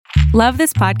Love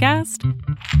this podcast?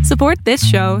 Support this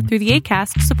show through the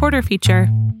Acast supporter feature.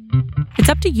 It's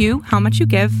up to you how much you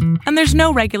give, and there's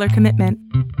no regular commitment.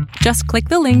 Just click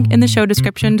the link in the show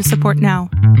description to support now.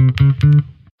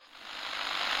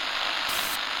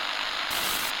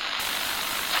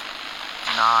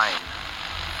 Nine,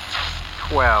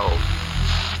 12,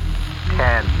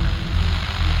 10,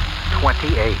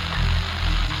 28,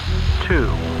 2,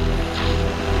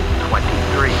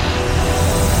 23.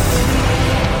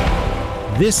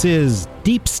 This is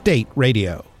Deep State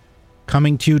Radio,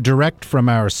 coming to you direct from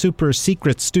our super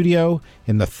secret studio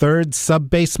in the third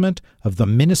sub-basement of the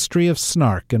Ministry of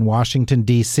Snark in Washington,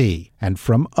 D.C., and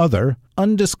from other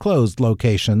undisclosed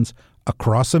locations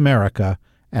across America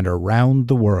and around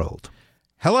the world.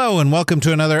 Hello, and welcome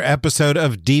to another episode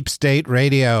of Deep State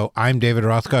Radio. I'm David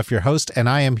Rothkopf, your host, and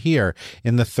I am here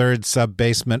in the third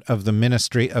sub-basement of the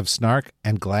Ministry of Snark,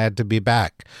 and glad to be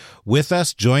back. With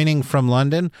us, joining from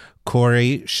London,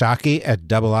 Kori Schake at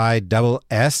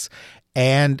IISS,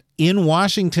 and in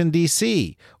Washington,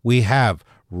 D.C., we have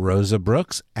Rosa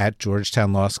Brooks at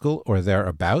Georgetown Law School, or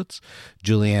thereabouts,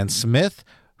 Julianne Smith,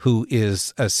 who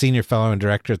is a senior fellow and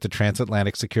director at the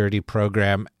Transatlantic Security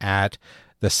Program at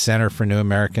the Center for New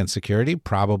American Security,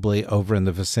 probably over in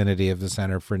the vicinity of the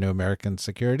Center for New American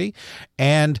Security,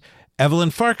 and Evelyn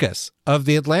Farkas of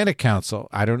the Atlantic Council.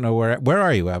 I don't know where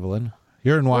are you, Evelyn?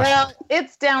 You're in Washington. Well,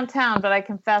 it's downtown, but I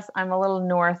confess I'm a little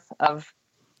north of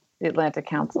the Atlantic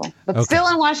Council, but still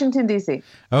in Washington, D.C.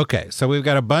 Okay, so we've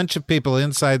got a bunch of people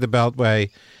inside the Beltway,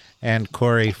 and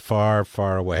Kori far,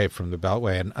 far away from the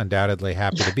Beltway, and undoubtedly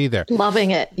happy to be there. Loving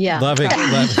it, yeah. Loving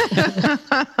it.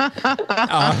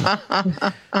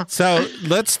 So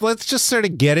let's just sort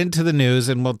of get into the news,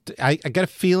 and I got a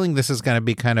feeling this is going to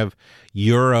be kind of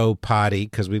Euro potty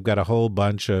because we've got a whole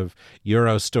bunch of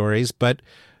Euro stories. But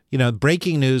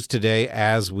breaking news today,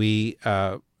 as we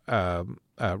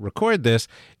record this,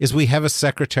 is we have a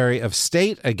Secretary of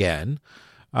State again.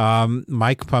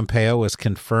 Mike Pompeo was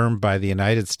confirmed by the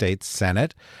United States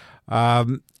Senate.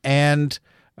 And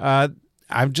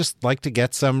I'd just like to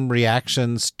get some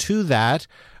reactions to that.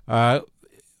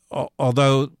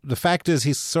 Although the fact is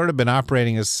he's sort of been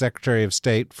operating as Secretary of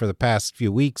State for the past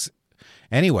few weeks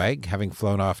anyway, having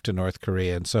flown off to North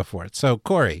Korea and so forth. So,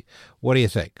 Kori, what do you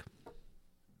think?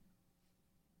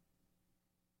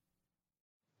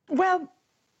 Well,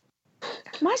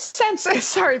 my sense is,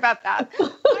 sorry about that.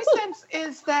 My sense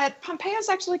is that Pompeo is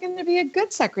actually going to be a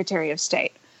good Secretary of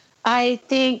State. I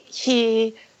think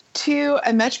he, to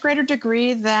a much greater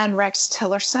degree than Rex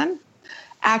Tillerson,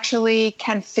 actually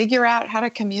can figure out how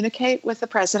to communicate with the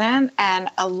president and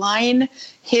align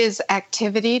his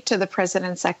activity to the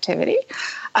president's activity.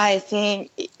 I think,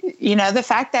 the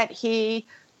fact that he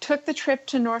took the trip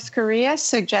to North Korea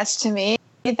suggests to me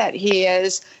that he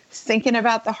is thinking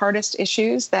about the hardest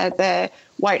issues that the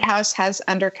White House has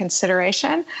under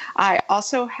consideration. I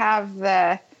also have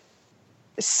the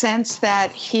sense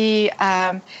that he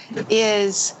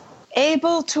is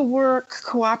able to work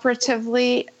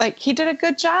cooperatively. Like, he did a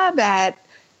good job at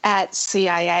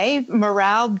CIA.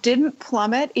 Morale didn't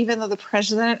plummet, even though the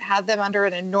president had them under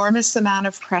an enormous amount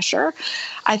of pressure.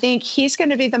 I think he's going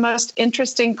to be the most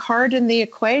interesting card in the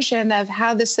equation of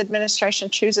how this administration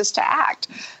chooses to act,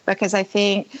 because I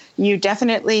think you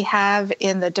definitely have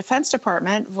in the Defense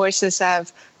Department voices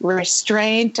of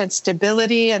restraint and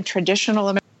stability and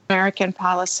traditional American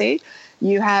policy.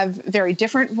 You have very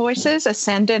different voices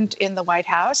ascendant in the White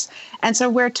House. And so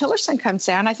where Tillerson comes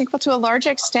down, I think will to a large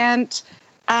extent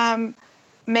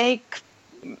make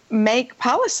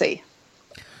policy.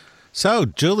 So,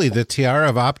 Julie, the tiara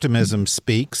of optimism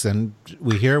speaks, and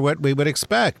we hear what we would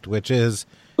expect, which is,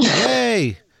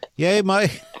 yay,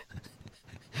 Mike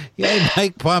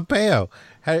Pompeo.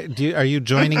 Are you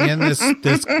joining in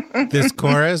this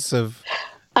chorus of?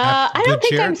 I don't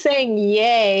think I'm saying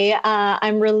yay.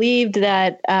 I'm relieved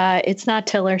that it's not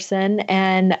Tillerson,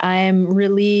 and I'm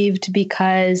relieved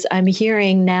because I'm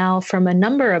hearing now from a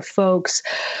number of folks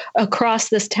across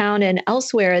this town and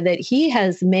elsewhere that he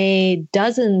has made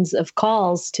dozens of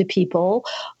calls to people,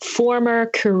 former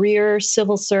career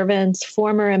civil servants,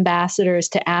 former ambassadors,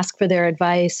 to ask for their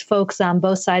advice, folks on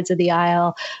both sides of the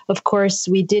aisle. Of course,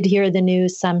 we did hear the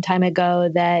news some time ago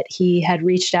that he had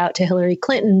reached out to Hillary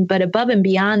Clinton, but above and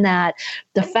beyond beyond that,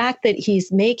 the fact that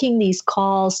he's making these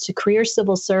calls to career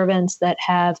civil servants that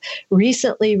have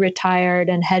recently retired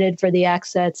and headed for the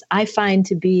exits, I find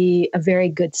to be a very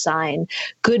good sign.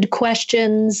 Good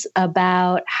questions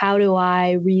about how do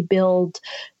I rebuild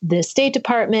the State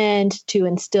Department to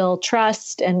instill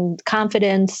trust and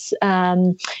confidence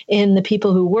in the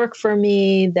people who work for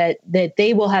me, that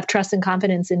they will have trust and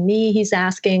confidence in me. He's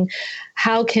asking,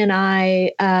 how can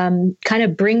I kind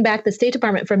of bring back the State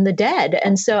Department from the dead?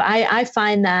 And so I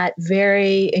find that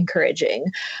very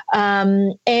encouraging.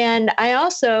 And I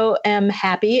also am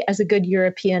happy, as a good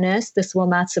Europeanist, this will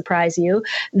not surprise you,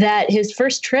 that his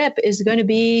first trip is going to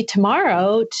be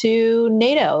tomorrow to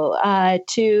NATO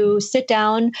to sit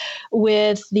down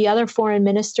with the other foreign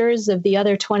ministers of the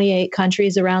other 28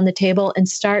 countries around the table and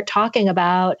start talking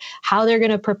about how they're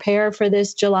going to prepare for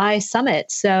this July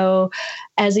summit. So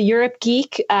as a Europe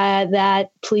geek,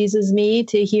 that pleases me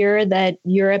to hear that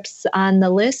Europe's on the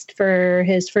list for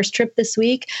his first trip this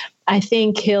week. I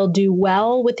think he'll do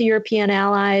well with the European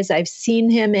allies. I've seen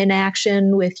him in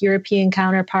action with European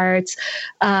counterparts.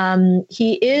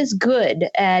 He is good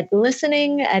at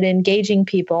listening, at engaging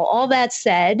people. All that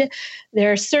said,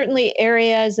 there are certainly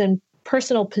areas and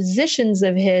personal positions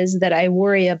of his that I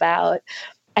worry about.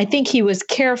 I think he was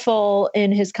careful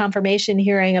in his confirmation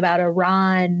hearing about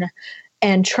Iran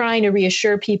and trying to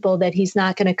reassure people that he's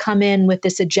not going to come in with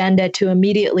this agenda to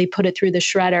immediately put it through the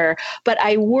shredder. But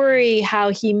I worry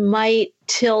how he might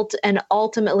tilt and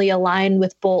ultimately align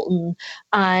with Bolton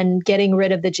on getting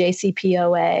rid of the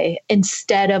JCPOA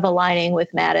instead of aligning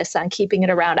with Mattis on keeping it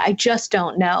around. I just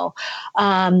don't know.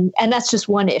 And that's just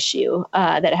one issue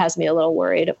that has me a little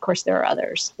worried. Of course, there are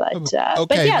others. But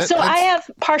yeah, so I have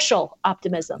partial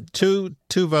optimism. Two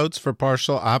votes for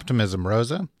partial optimism.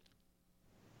 Rosa?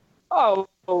 Oh,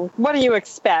 what do you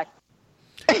expect?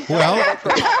 Well,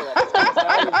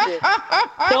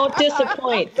 don't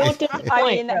disappoint. Don't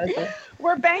disappoint, Rosa.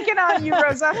 We're banking on you,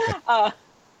 Rosa.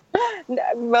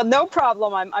 Well, no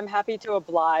problem. I'm happy to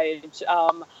oblige.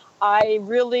 I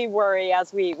really worry,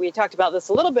 as we talked about this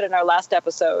a little bit in our last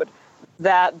episode,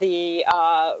 that the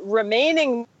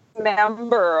remaining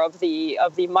member of the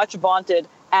much vaunted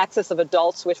Axis of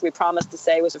Adults, which we promised to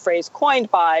say was a phrase coined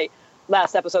by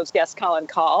last episode's guest, Colin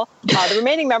Kahl. The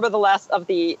remaining member of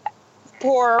the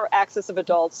poor Axis of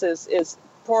Adults is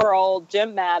poor old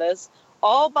Jim Mattis,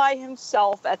 all by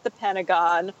himself at the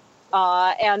Pentagon,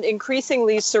 and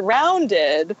increasingly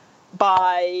surrounded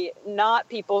by not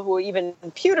people who even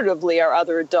putatively are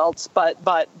other adults, but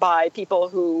by people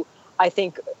who I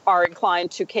think are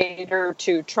inclined to cater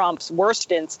to Trump's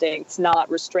worst instincts, not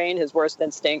restrain his worst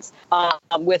instincts.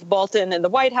 With Bolton in the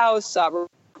White House,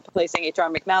 replacing H.R.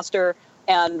 McMaster,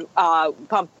 and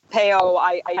Pompeo,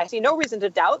 I see no reason to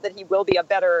doubt that he will be a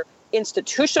better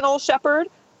institutional shepherd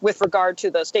with regard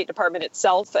to the State Department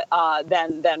itself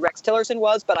than Rex Tillerson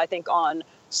was. But I think on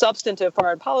substantive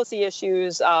foreign policy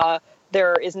issues,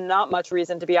 there is not much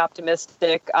reason to be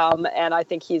optimistic. And I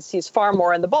think he's far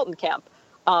more in the Bolton camp.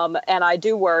 And I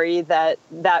do worry that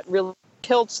really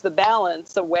tilts the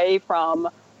balance away from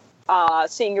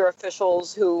senior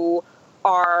officials who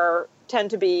tend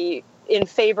to be in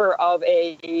favor of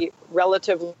a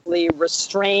relatively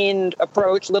restrained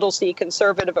approach, little c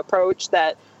conservative approach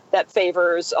that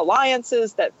favors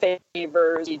alliances, that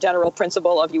favors the general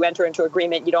principle of you enter into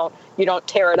agreement, you don't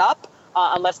tear it up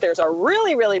unless there's a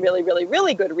really, really, really, really,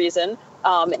 really good reason.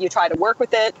 You try to work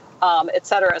with it, et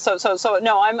cetera. So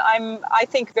no, I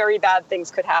think very bad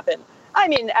things could happen. I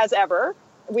mean, as ever,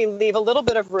 we leave a little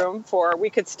bit of room for we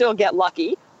could still get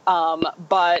lucky.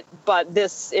 But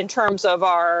this, in terms of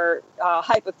our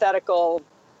hypothetical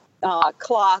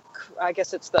clock, I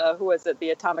guess it's the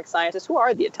atomic scientist? Who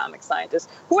are the atomic scientists?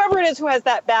 Whoever it is who has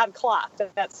that bad clock,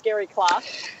 that scary clock.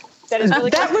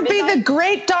 That would be the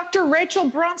great Dr. Rachel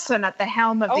Bronson at the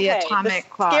helm of the atomic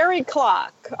clock. Scary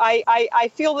clock.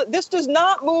 I feel that this does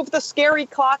not move the scary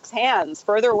clock's hands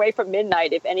further away from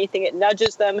midnight. If anything, it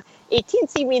nudges them a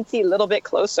teensy-weensy little bit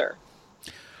closer.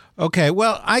 Okay,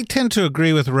 well, I tend to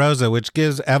agree with Rosa, which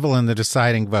gives Evelyn the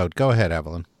deciding vote. Go ahead,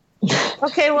 Evelyn.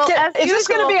 Okay, well, is this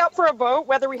going to be up for a vote,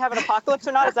 whether we have an apocalypse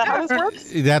or not? Is that how this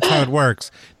works? That's how it works.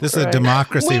 This is a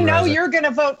democracy, We know Rosa. You're going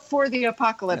to vote for the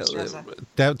apocalypse, Rosa.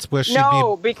 That's what should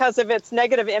No, because of its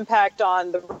negative impact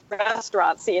on the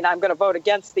restaurant scene, I'm going to vote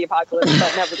against the apocalypse,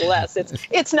 but nevertheless,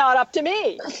 it's not up to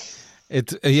me.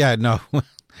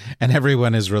 And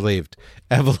everyone is relieved.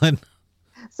 Evelyn?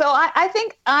 So I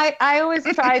think I always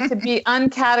try to be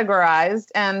uncategorized.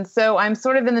 And so I'm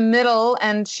sort of in the middle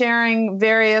and sharing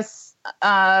various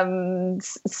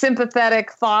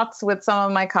sympathetic thoughts with some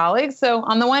of my colleagues. So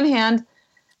on the one hand,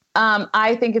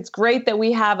 I think it's great that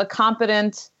we have a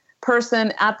competent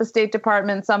person at the State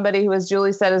Department, somebody who, as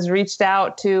Julie said, has reached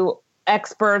out to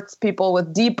experts, people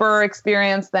with deeper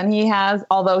experience than he has,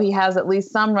 although he has at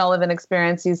least some relevant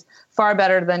experience. He's far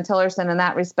better than Tillerson in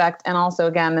that respect, and also,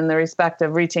 again, in the respect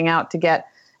of reaching out to get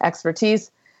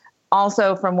expertise.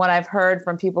 Also, from what I've heard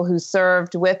from people who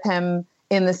served with him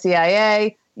in the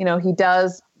CIA, he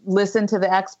does listen to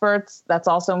the experts. That's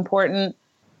also important.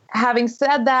 Having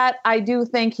said that, I do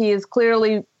think he is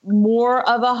clearly more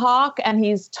of a hawk, and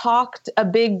he's talked a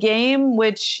big game,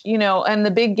 which, and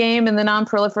the big game in the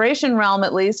non-proliferation realm,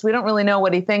 at least, we don't really know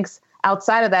what he thinks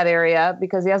outside of that area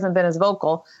because he hasn't been as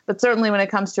vocal. But certainly when it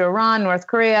comes to Iran, North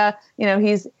Korea,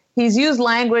 he's used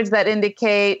language that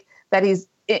indicate that he's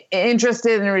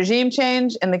interested in regime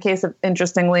change in the case of,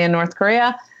 interestingly, in North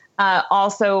Korea.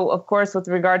 Also, of course, with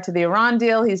regard to the Iran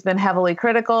deal, he's been heavily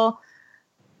critical.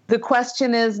 The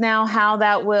question is now how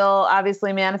that will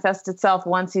obviously manifest itself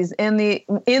once he's in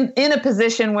a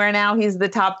position where now he's the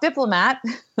top diplomat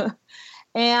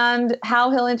and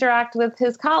how he'll interact with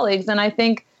his colleagues. And I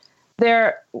think we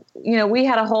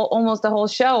had almost a whole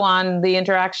show on the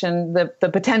interaction, the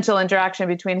potential interaction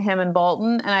between him and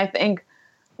Bolton. And I think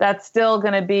that's still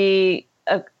going to be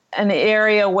an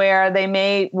area where they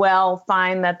may well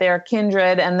find that they're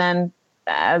kindred, and then,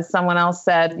 as someone else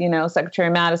said, Secretary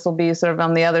Mattis will be sort of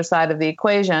on the other side of the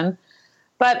equation.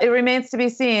 But it remains to be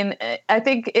seen. I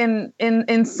think in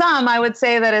some, I would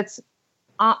say that it's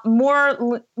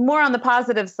more on the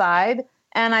positive side.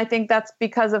 And I think that's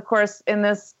because, of course, in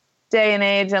this day and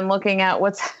age and looking at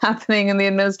what's happening in the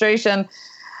administration,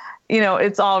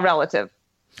 it's all relative.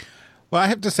 Well, I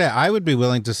have to say, I would be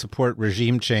willing to support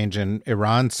regime change in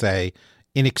Iran, say,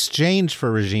 in exchange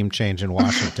for regime change in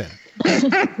Washington.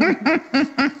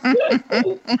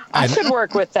 I should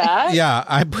work with that. Yeah,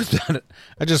 I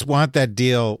just want that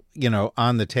deal,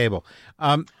 on the table.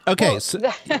 Okay, so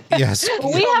yes,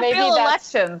 we have real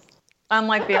elections,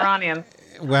 unlike the Iranians.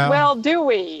 Well, do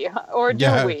we, or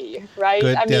do we? Right?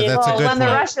 Good, that's a good when point. The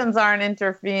Russians aren't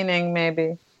intervening,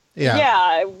 maybe.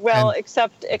 Yeah. Well,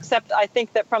 except I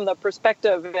think that from the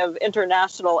perspective of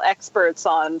international experts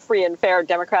on free and fair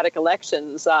democratic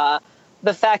elections,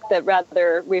 the fact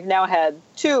that we've now had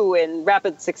two in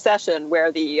rapid succession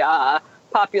where the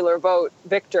popular vote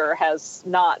victor has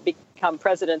not become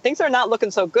president, things are not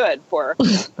looking so good for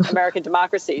American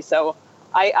democracy. So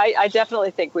I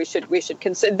definitely think we should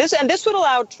consider this, and this would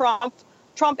allow Trump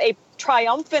a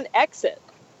triumphant exit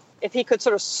if he could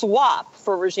sort of swap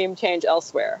for regime change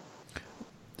elsewhere.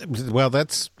 Well,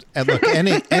 that's look,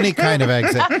 any kind of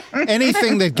exit,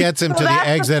 anything that gets him to the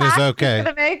exit is okay.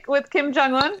 To make with Kim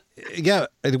Jong-un. Yeah,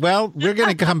 well, we're going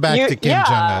to come back to Kim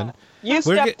Jong-un. You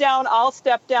step down, I'll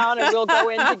step down, and we'll go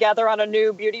in together on a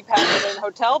new beauty pageant and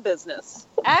hotel business.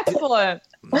 Excellent.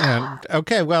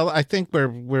 Okay, well, I think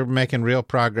we're making real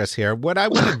progress here. What I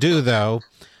want to do, though,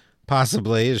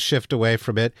 possibly, is shift away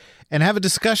from it and have a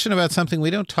discussion about something we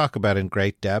don't talk about in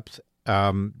great depth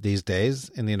these days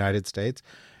in the United States,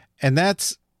 and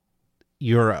that's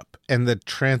Europe and the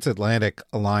transatlantic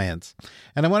alliance.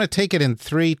 And I want to take it in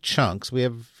three chunks. We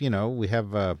have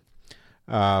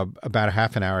about a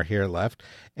half an hour here left,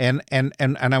 and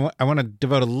I want to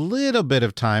devote a little bit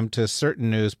of time to certain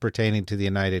news pertaining to the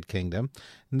United Kingdom,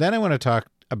 and then I want to talk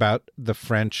about the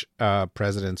French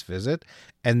president's visit,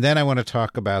 and then I want to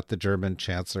talk about the German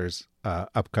chancellor's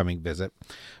upcoming visit.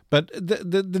 But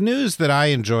the news that I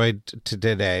enjoyed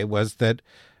today was that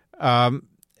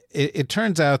it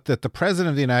turns out that the president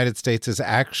of the United States is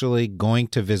actually going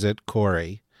to visit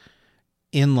Corey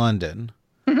in London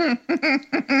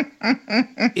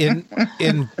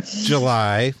in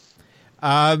July.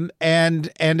 And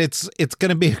it's going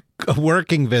to be a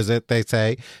working visit, they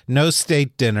say. No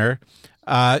state dinner.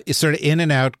 It's sort of in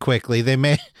and out quickly. They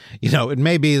may, it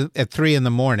may be at 3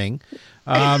 a.m.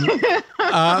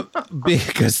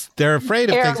 Because they're afraid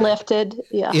of things. Airlifted.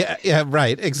 Yeah,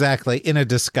 right. Exactly. In a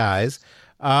disguise.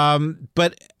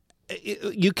 But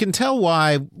you can tell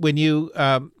why when you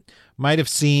might have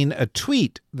seen a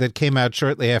tweet that came out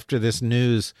shortly after this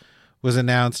news was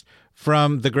announced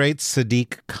from the great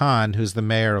Sadiq Khan, who's the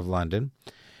mayor of London.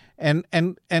 And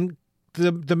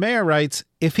the mayor writes,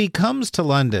 if he comes to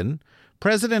London,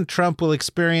 President Trump will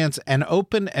experience an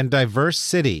open and diverse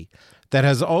city that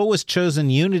has always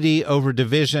chosen unity over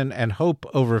division and hope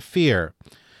over fear.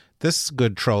 This is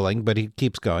good trolling, but he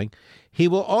keeps going. He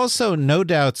will also no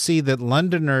doubt see that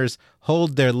Londoners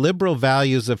hold their liberal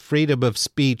values of freedom of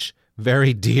speech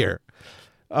very dear.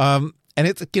 And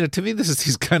it's, to me,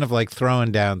 he's kind of like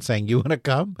throwing down, saying, you want to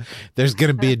come? There's going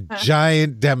to be a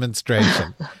giant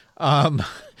demonstration.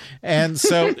 And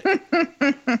so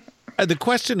The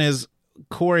question is,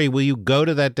 Corey, will you go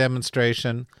to that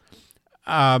demonstration?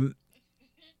 And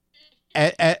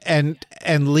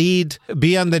lead,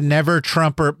 be on the Never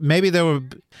Trumper. Maybe there were,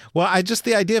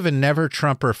 the idea of a Never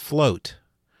Trumper float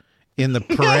in the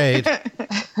parade.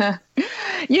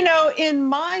 In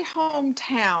my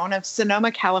hometown of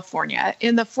Sonoma, California,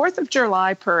 in the 4th of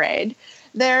July parade,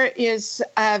 there is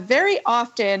very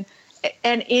often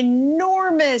an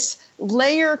enormous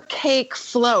layer cake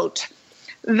float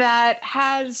that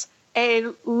has a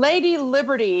Lady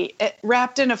Liberty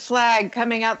wrapped in a flag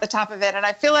coming out the top of it. And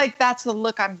I feel like that's the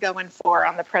look I'm going for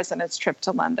on the president's trip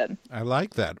to London. I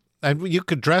like that. And you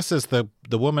could dress as the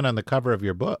woman on the cover of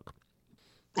your book.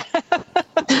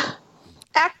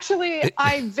 Actually,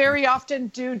 I very often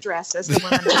do dress as the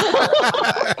woman.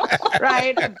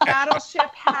 Right? A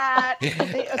battleship hat,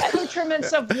 the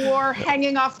accoutrements of war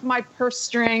hanging off my purse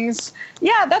strings.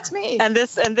 Yeah, that's me. And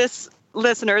this,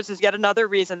 listeners, is yet another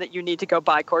reason that you need to go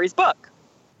buy Corey's book.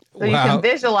 So you can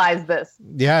visualize this.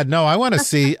 Yeah, no, I want to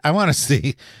see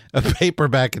a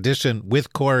paperback edition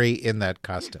with Corey in that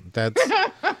costume.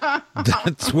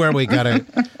 That's where we got to.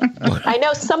 I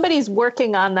know somebody's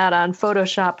working on that on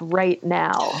Photoshop right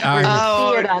now.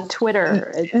 See it on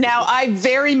Twitter. Now, I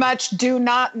very much do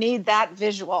not need that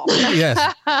visual.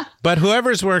 Yes, but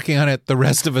whoever's working on it, the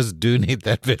rest of us do need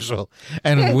that visual,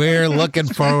 and we're looking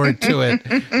forward to it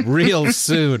real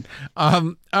soon.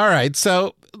 All right,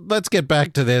 so let's get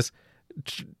back to this.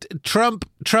 Trump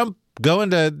going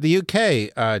to the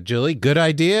UK, Julie. Good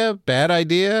idea? Bad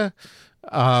idea?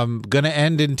 Going to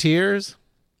end in tears?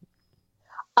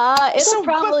 It'll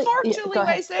probably. Before Julie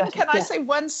weighs in, can I say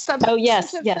one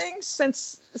substantive thing?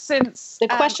 Since the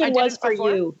question was for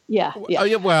you. Yeah. Oh,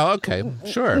 yeah. Well, okay,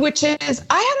 sure. Which is,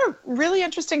 I had a really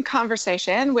interesting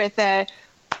conversation with a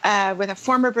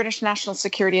former British National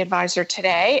Security Advisor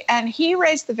today, and he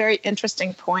raised the very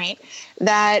interesting point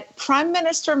that Prime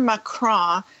Minister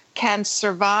Macron can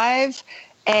survive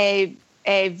a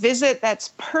visit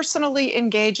that's personally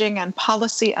engaging and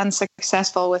policy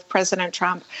unsuccessful with President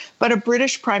Trump, but a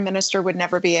British Prime Minister would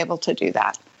never be able to do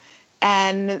that.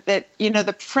 And that,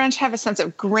 the French have a sense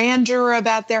of grandeur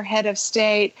about their head of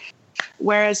state,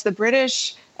 whereas the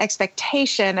British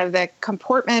expectation of the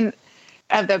comportment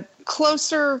of the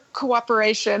closer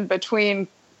cooperation between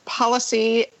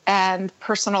policy and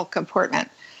personal comportment.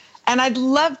 And I'd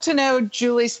love to know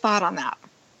Julie's thought on that.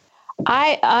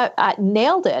 I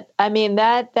nailed it. I mean,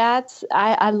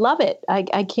 I love it.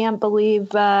 I can't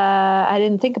believe I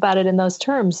didn't think about it in those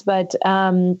terms, but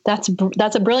that's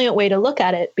a brilliant way to look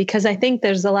at it, because I think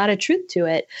there's a lot of truth to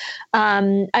it.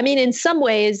 I mean, in some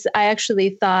ways, I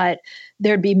actually thought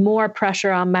there'd be more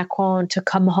pressure on Macron to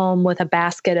come home with a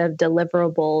basket of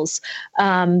deliverables.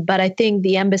 But I think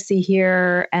the embassy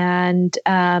here and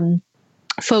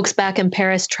folks back in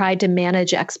Paris tried to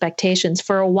manage expectations.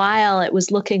 For a while, it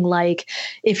was looking like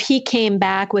if he came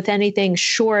back with anything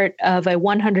short of a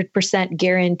 100%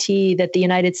 guarantee that the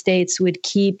United States would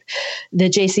keep the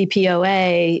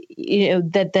JCPOA,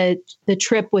 that the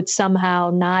trip would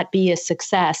somehow not be a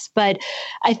success. But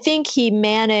I think he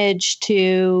managed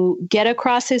to get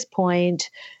across his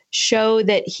point, show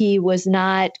that he was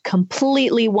not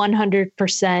completely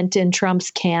 100% in Trump's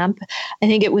camp. I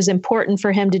think it was important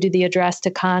for him to do the address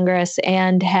to Congress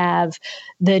and have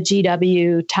the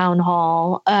GW town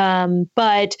hall.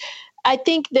 But I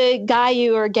think the guy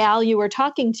or gal you were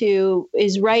talking to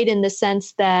is right in the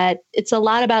sense that it's a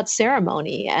lot about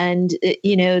ceremony, and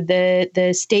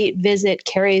the state visit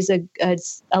carries a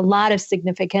lot of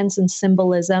significance and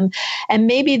symbolism, and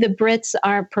maybe the Brits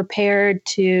aren't prepared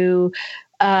to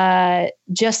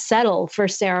just settle for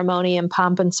ceremony and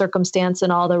pomp and circumstance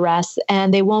and all the rest,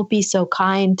 and they won't be so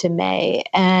kind to May.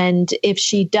 And if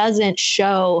she doesn't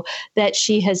show that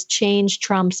she has changed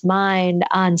Trump's mind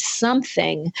on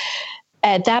something,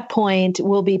 at that point,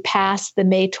 we'll be past the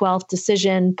May 12th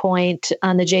decision point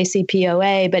on the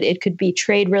JCPOA, but it could be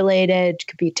trade related, it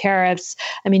could be tariffs.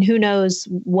 I mean, who knows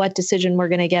what decision we're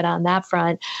going to get on that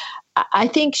front. I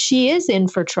think she is in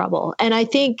for trouble. And I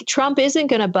think Trump isn't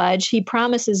going to budge. He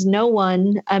promises no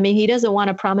one. I mean, he doesn't want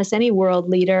to promise any world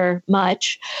leader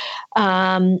much.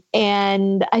 And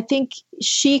I think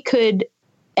she could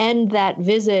end that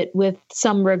visit with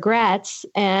some regrets,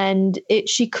 and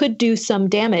she could do some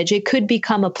damage. It could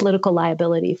become a political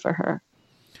liability for her.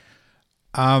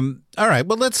 All right.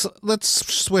 Well, let's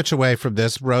switch away from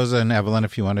this. Rosa and Evelyn,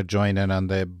 if you want to join in on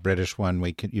the British one,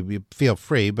 you feel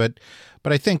free. But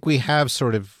I think we have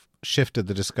sort of shifted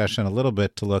the discussion a little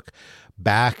bit to look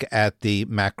back at the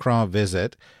Macron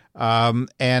visit. And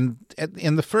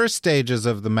in the first stages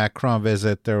of the Macron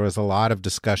visit, there was a lot of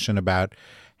discussion about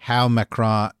how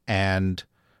Macron and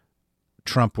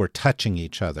Trump were touching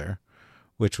each other,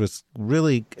 which was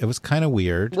really, it was kind of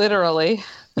weird. Literally.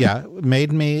 Yeah,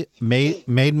 made me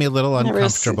a little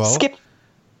uncomfortable.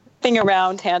 Skipping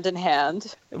around hand in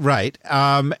hand. Right.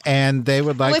 And they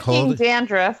would like flicking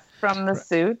dandruff from the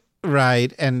suit.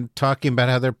 Right. And talking about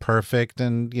how they're perfect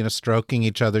and, stroking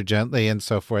each other gently and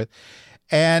so forth.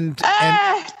 And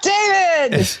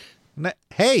David!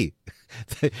 Hey,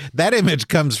 that image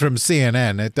comes from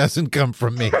CNN. It doesn't come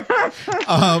from me.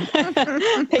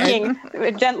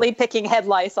 Gently picking head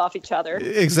lice off each other.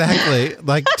 Exactly.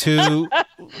 Like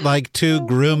two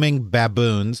grooming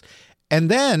baboons. And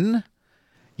then,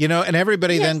 and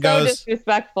everybody then goes, so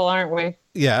disrespectful, aren't we?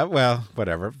 Yeah, well,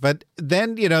 whatever. But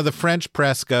then, the French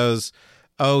press goes,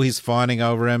 oh, he's fawning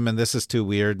over him and this is too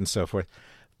weird and so forth.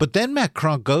 But then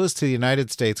Macron goes to the United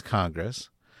States Congress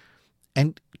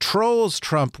and trolls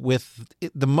Trump with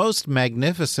the most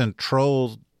magnificent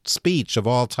troll speech of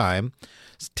all time,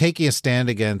 taking a stand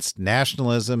against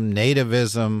nationalism,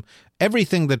 nativism,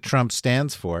 everything that Trump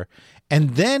stands for.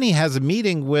 And then he has a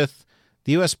meeting with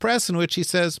the U.S. press in which he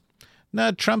says,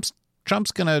 no, Trump's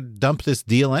going to dump this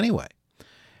deal anyway.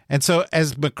 And so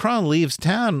as Macron leaves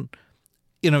town,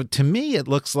 to me, it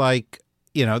looks like,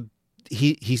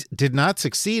 he did not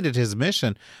succeed at his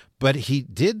mission, but he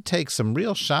did take some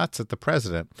real shots at the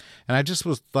president. And I just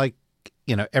was like,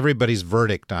 everybody's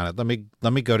verdict on it.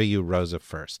 Let me go to you, Rosa,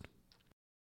 first.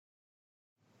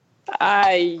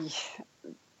 I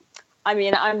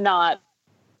mean, I'm not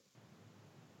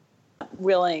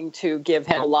willing to give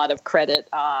him a lot of credit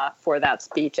for that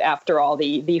speech after all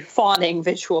the fawning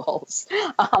visuals.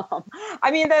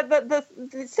 I mean, the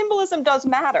symbolism does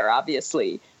matter,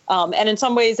 obviously. And in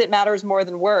some ways, it matters more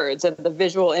than words. And the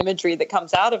visual imagery that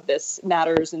comes out of this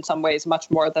matters in some ways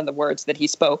much more than the words that he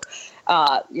spoke.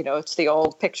 It's the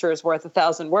old picture is worth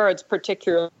 1,000 words,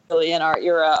 particularly in our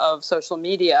era of social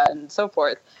media and so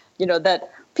forth. That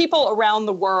people around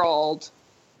the world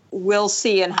will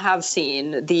see and have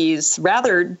seen these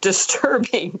rather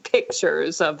disturbing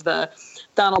pictures of the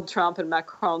Donald Trump and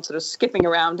Macron sort of skipping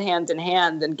around hand in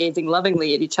hand and gazing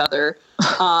lovingly at each other.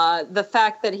 The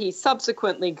fact that he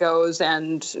subsequently goes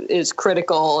and is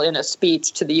critical in a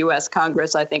speech to the U.S.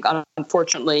 Congress, I think,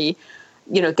 unfortunately,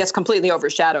 gets completely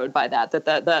overshadowed by that. That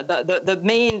the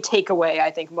main takeaway, I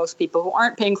think, most people who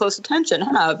aren't paying close attention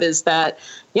have is that,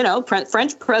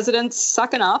 French president's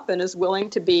sucking up and is willing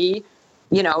to be,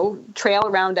 trail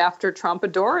around after Trump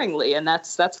adoringly. And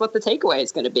that's what the takeaway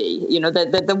is going to be.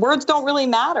 The words don't really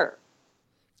matter.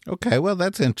 Okay, well,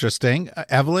 that's interesting.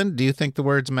 Evelyn, do you think the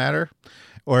words matter?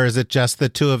 Or is it just the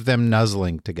two of them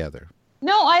nuzzling together?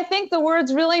 No, I think the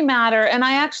words really matter. And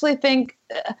I actually think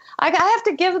I have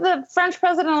to give the French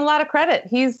president a lot of credit.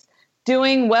 He's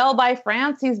doing well by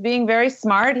France. He's being very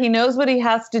smart. He knows what he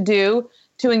has to do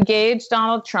to engage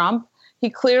Donald Trump. He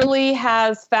clearly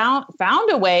has found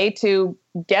a way to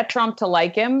get Trump to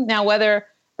like him. Now, whether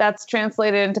that's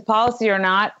translated into policy or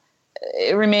not,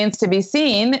 it remains to be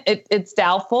seen. It's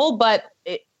doubtful, but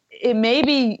it may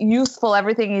be useful,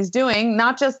 everything he's doing,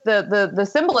 not just the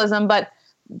symbolism, but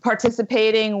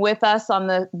participating with us on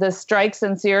the strikes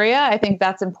in Syria. I think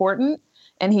that's important.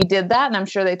 And he did that, and I'm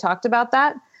sure they talked about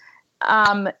that.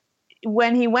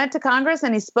 When he went to Congress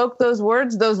and he spoke those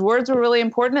words were really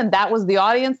important. And that was the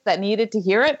audience that needed to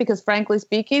hear it because, frankly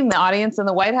speaking, the audience in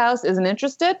the White House isn't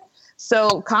interested.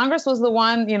 So Congress was the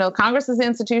one, Congress is the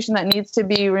institution that needs to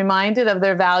be reminded of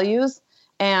their values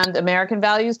and American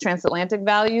values, transatlantic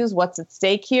values, what's at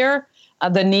stake here,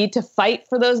 the need to fight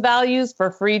for those values,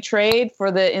 for free trade, for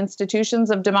the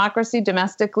institutions of democracy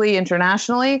domestically,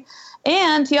 internationally.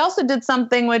 And he also did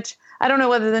something which I don't know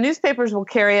whether the newspapers will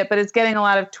carry it, but it's getting a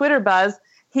lot of Twitter buzz.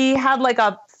 He had like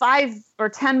a 5 or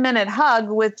 10 minute hug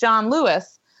with John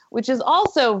Lewis, which is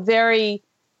also very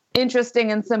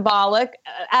interesting and symbolic,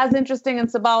 as interesting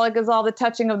and symbolic as all the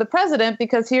touching of the president,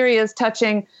 because here he is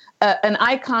touching an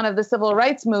icon of the civil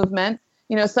rights movement,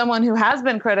 someone who has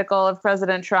been critical of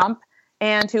President Trump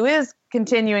and who is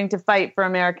continuing to fight for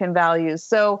American values.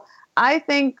 So I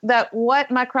think that what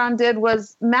Macron did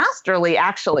was masterly,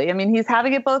 actually. I mean, he's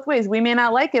having it both ways. We may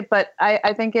not like it, but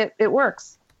I think it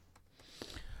works.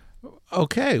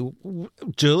 Okay.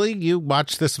 Julie, you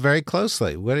watched this very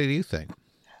closely. What did you think?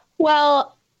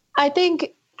 Well, I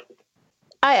think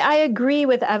I agree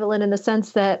with Evelyn in the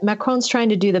sense that Macron's trying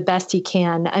to do the best he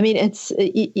can. I mean,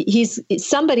 he's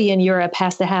somebody in Europe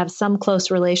has to have some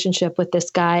close relationship with this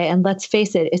guy. And let's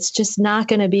face it, it's just not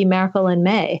going to be Merkel and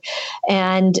May.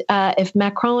 And if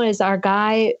Macron is our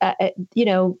guy,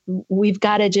 we've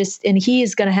got to and he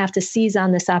is going to have to seize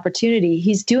on this opportunity.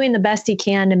 He's doing the best he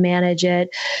can to manage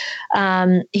it.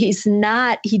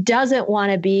 He doesn't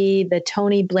want to be the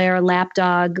Tony Blair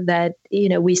lapdog that,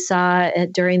 we saw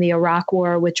during the Iraq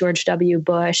War with George W.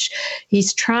 Bush.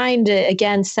 He's trying to,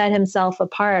 again, set himself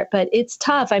apart, but it's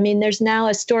tough. I mean, there's now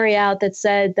a story out that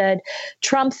said that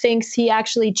Trump thinks he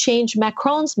actually changed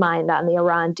Macron's mind on the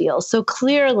Iran deal. So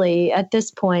clearly at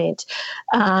this point,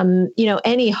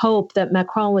 any hope that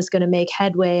Macron was going to make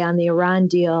headway on the Iran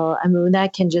deal, I mean,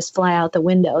 that can just fly out the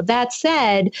window. That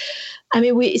said, I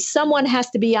mean, someone has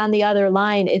to be on the other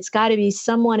line. It's got to be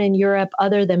someone in Europe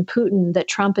other than Putin that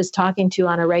Trump is talking to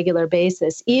on a regular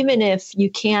basis, even if you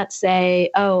can't say,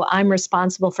 oh, I'm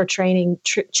responsible for changing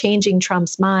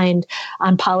Trump's mind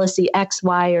on policy X,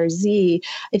 Y, or Z.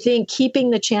 I think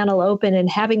keeping the channel open and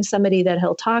having somebody that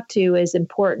he'll talk to is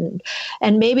important.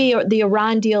 And maybe the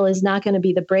Iran deal is not going to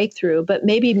be the breakthrough, but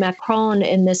maybe Macron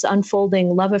in this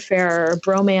unfolding love affair or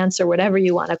bromance or whatever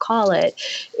you want to call it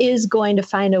is going to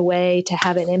find a way to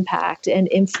have an impact and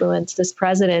influence this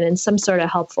president in some sort of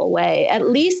helpful way. At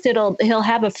least he'll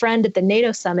have a friend at the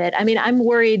NATO summit. I mean, I'm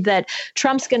worried that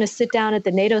Trump's going to sit down at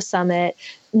the NATO summit,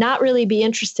 not really be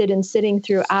interested in sitting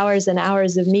through hours and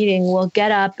hours of meeting, will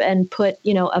get up and put,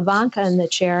 Ivanka in the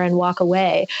chair and walk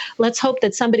away. Let's hope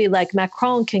that somebody like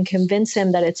Macron can convince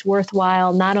him that it's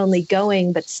worthwhile not only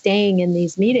going, but staying in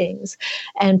these meetings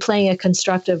and playing a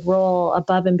constructive role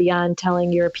above and beyond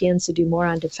telling Europeans to do more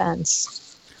on defense.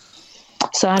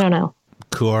 So I don't know.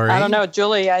 Corey? I don't know,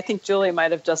 Julie. I think Julie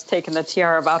might have just taken the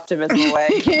tiara of optimism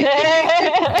away.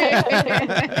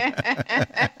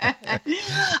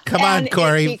 Come on,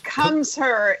 Corey. It becomes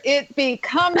her,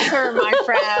 my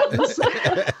friends.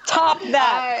 Top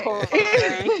that,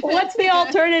 Corey. What's the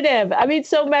alternative? I mean,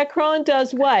 so Macron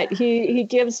does what? He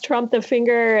gives Trump the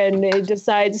finger and he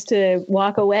decides to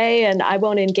walk away and I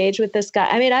won't engage with this guy.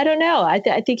 I mean, I don't know. I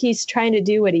think he's trying to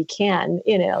do what he can,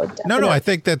 No, I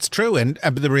think that's true. And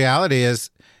the reality is,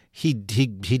 he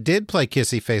did play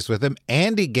kissy face with him,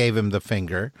 and he gave him the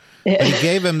finger. But he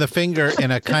gave him the finger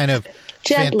in a kind of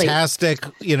gently, fantastic,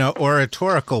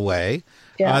 oratorical way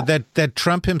that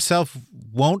Trump himself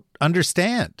won't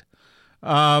understand.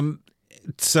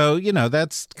 So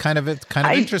that's kind of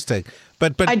interesting.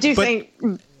 But I do think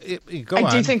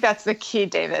that's the key,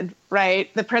 David.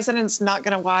 Right? The president's not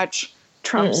going to watch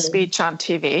Trump's speech on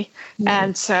TV,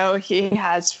 and so he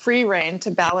has free rein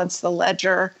to balance the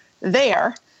ledger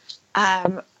there.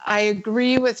 I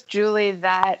agree with Julie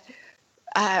that,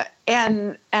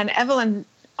 and Evelyn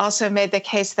also made the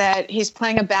case that he's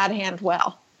playing a bad hand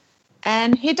well,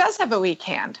 and he does have a weak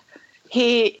hand.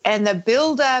 And the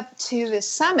build-up to the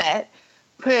summit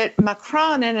put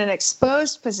Macron in an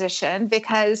exposed position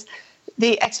because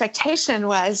the expectation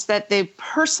was that the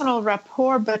personal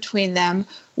rapport between them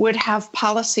would have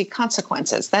policy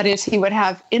consequences. That is, he would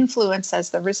have influence as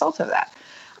the result of that.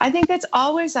 I think that's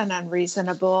always an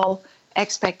unreasonable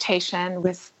expectation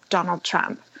with Donald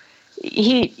Trump.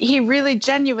 He really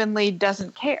genuinely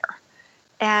doesn't care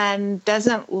and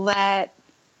doesn't let,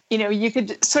 you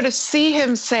could sort of see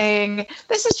him saying,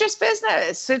 this is just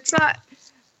business. It's not,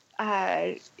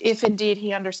 if indeed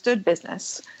he understood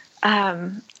business.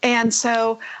 And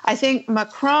so I think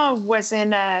Macron was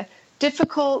in a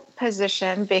difficult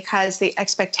position because the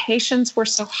expectations were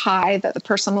so high that the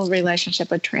personal relationship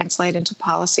would translate into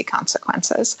policy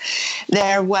consequences.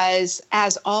 There was,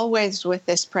 as always with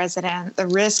this president, the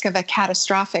risk of a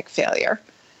catastrophic failure,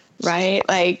 right?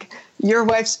 Like, your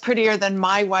wife's prettier than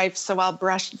my wife, so I'll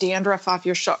brush dandruff off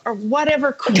your shoulder, or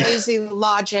whatever crazy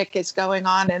logic is going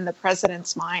on in the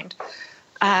president's mind.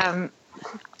 And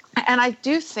I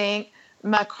do think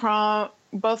Macron,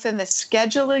 both in the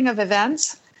scheduling of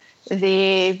events,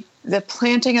 the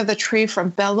planting of the tree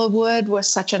from Bellawood was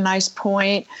such a nice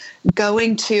point.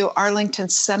 Going to Arlington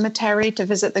Cemetery to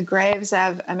visit the graves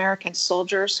of American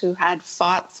soldiers who had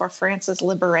fought for France's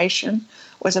liberation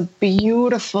was a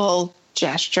beautiful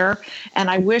gesture.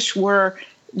 And I wish were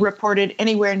reported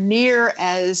anywhere near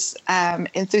as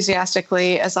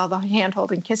enthusiastically as all the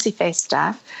hand-holding kissy face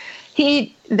stuff.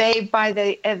 By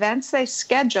the events they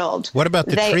scheduled. What about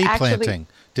the tree planting?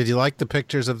 Did you like the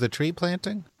pictures of the tree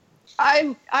planting?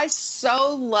 I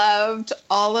so loved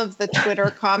all of the Twitter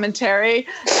commentary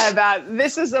about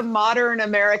this is a modern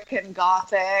American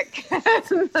Gothic. That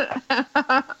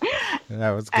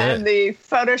was good. And the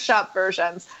Photoshop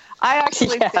versions. I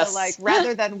actually feel like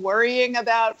rather than worrying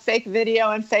about fake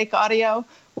video and fake audio,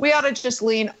 we ought to just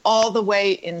lean all the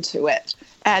way into it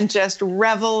and just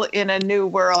revel in a new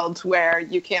world where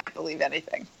you can't believe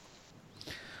anything.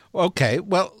 Okay,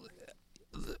 well,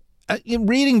 in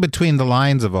reading between the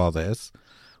lines of all this,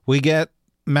 we get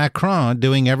Macron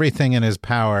doing everything in his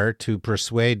power to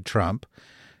persuade Trump,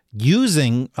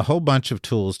 using a whole bunch of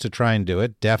tools to try and do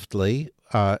it, deftly,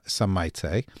 some might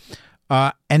say,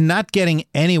 and not getting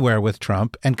anywhere with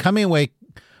Trump and coming away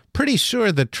pretty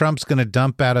sure that Trump's going to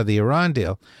dump out of the Iran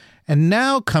deal. And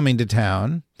now coming to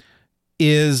town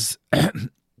is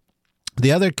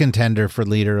the other contender for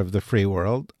leader of the free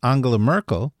world, Angela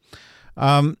Merkel,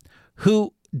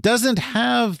 who doesn't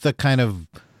have the kind of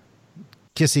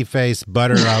kissy face,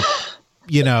 butter up,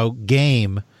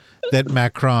 game that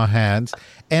Macron has.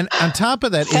 And on top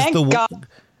of that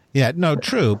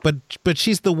true. But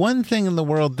she's the one thing in the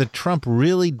world that Trump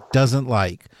really doesn't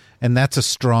like, and that's a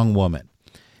strong woman.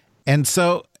 And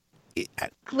so,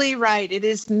 right. It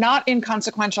is not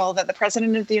inconsequential that the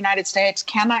president of the United States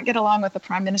cannot get along with the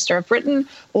prime minister of Britain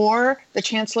or the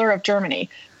chancellor of Germany,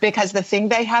 because the thing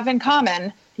they have in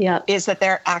common is that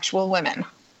they're actual women.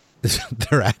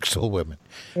 They're actual women,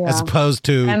 as opposed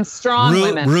to and strong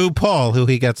women. RuPaul, who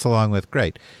he gets along with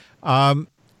great.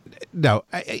 No,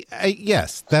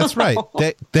 yes, that's right.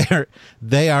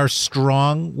 They are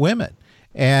strong women,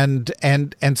 and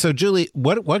so Julie,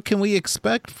 what can we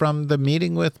expect from the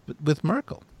meeting with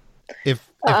Merkel? If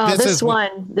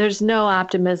there's no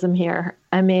optimism here.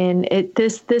 I mean,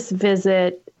 this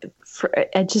visit.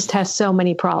 It just has so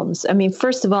many problems. I mean,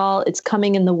 first of all, it's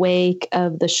coming in the wake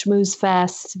of the schmooze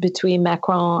fest between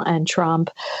Macron and Trump,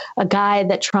 a guy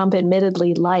that Trump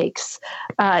admittedly likes.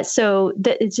 So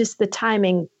it's just the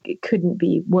timing couldn't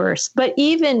be worse. But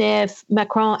even if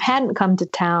Macron hadn't come to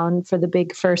town for the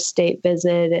big first state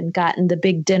visit and gotten the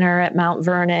big dinner at Mount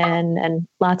Vernon and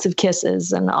lots of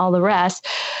kisses and all the rest,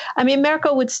 I mean,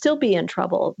 Merkel would still be in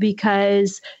trouble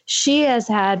because she has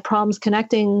had problems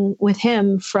connecting with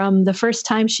him from the first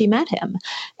time she met him.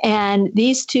 And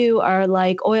these two are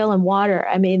like oil and water.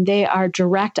 I mean, they are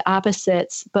direct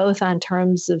opposites, both on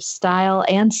terms of style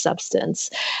and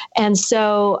substance. And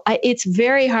so it's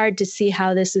very hard to see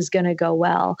how this is going to go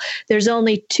well. There's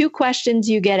only two questions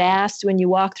you get asked when you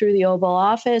walk through the Oval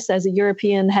Office as a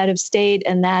European head of state,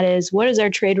 and that is, what does our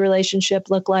trade relationship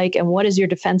look like, and what does your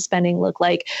defense spending look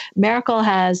like? Merkel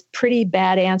has pretty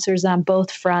bad answers on both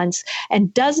fronts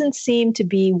and doesn't seem to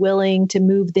be willing to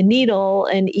move the needle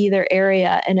in either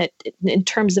area in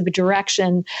terms of a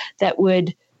direction that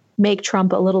would make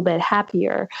Trump a little bit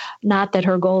happier. Not that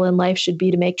her goal in life should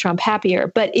be to make Trump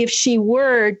happier, but if she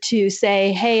were to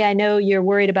say, hey, I know you're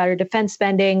worried about our defense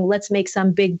spending, let's make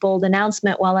some big, bold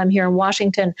announcement while I'm here in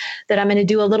Washington that I'm going to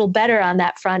do a little better on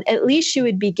that front, at least she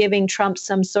would be giving Trump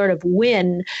some sort of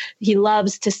win. He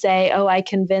loves to say, oh, I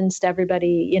convinced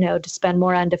everybody, to spend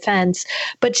more on defense,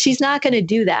 but she's not going to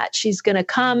do that. She's going to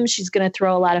come, she's going to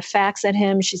throw a lot of facts at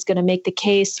him. She's going to make the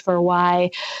case for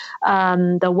why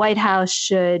the White House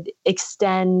should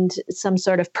extend some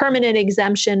sort of permanent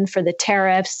exemption for the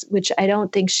tariffs, which I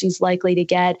don't think she's likely to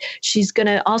get. She's going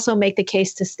to also make the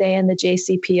case to stay in the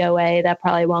JCPOA. That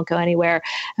probably won't go anywhere.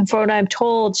 And for what I'm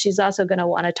told, she's also going to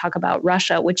want to talk about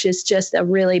Russia, which is just a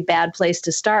really bad place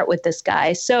to start with this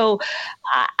guy. So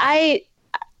I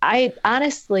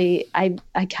honestly, I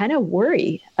kind of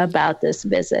worry about this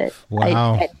visit.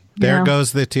 Wow. There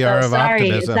goes the tiara of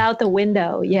optimism. It's out the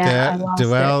window. Yeah,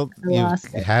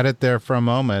 you had it there for a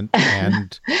moment,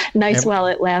 and nice while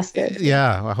it lasted.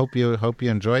 Yeah, I hope you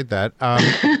enjoyed that,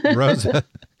 Rosa.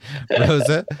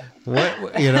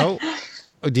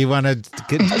 What do you want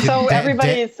to? So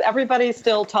everybody's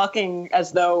still talking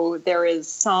as though there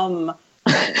is some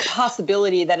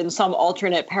possibility that in some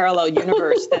alternate parallel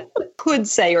universe that could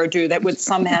say or do that would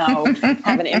somehow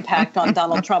have an impact on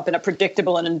Donald Trump in a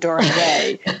predictable and enduring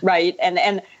way, right?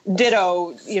 And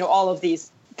ditto, all of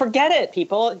these. Forget it,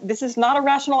 people. This is not a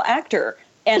rational actor.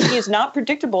 And he is not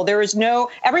predictable. There is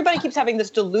everybody keeps having this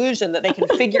delusion that they can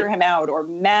figure him out or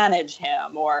manage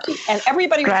him, and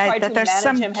everybody who's tried to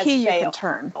manage him has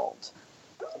failed.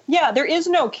 Yeah, there is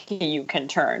no key you can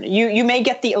turn. You may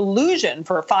get the illusion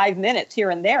for 5 minutes here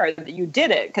and there that you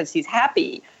did it because he's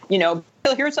happy.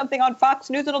 He'll hear something on Fox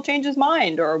News that'll change his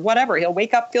mind or whatever. He'll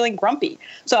wake up feeling grumpy.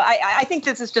 So I think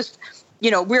this is just,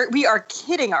 we are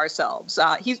kidding ourselves.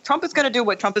 Trump is going to do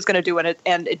what Trump is going to do,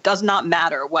 and it does not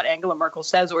matter what Angela Merkel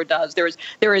says or does.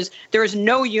 There is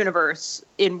no universe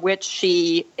in which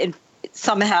she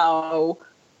somehow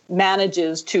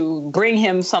manages to bring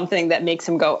him something that makes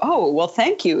him go, oh, well,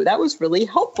 thank you. That was really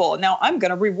helpful. Now I'm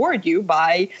going to reward you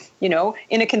by, in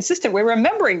a consistent way,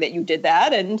 remembering that you did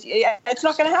that. And it's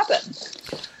not going to happen.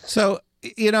 So,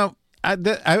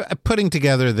 I'm putting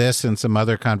together this and some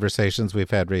other conversations we've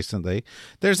had recently.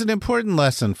 There's an important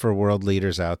lesson for world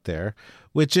leaders out there,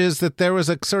 which is that there was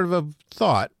a sort of a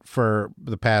thought for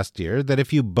the past year that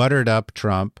if you buttered up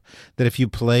Trump, that if you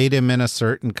played him in a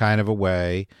certain kind of a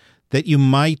way, that you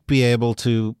might be able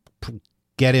to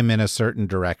get him in a certain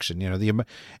direction,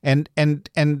 and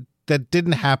that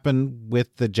didn't happen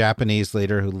with the Japanese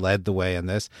leader who led the way in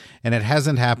this, and it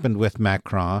hasn't happened with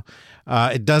Macron.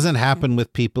 It doesn't happen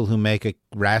with people who make a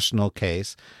rational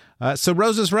case. So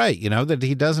Rose is right, that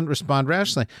he doesn't respond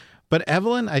rationally. But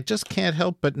Evelyn, I just can't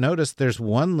help but notice there's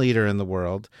one leader in the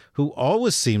world who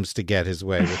always seems to get his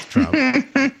way with Trump.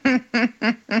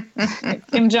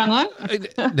 Kim Jong-un?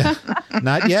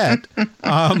 Not yet.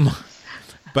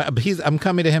 But I'm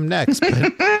coming to him next.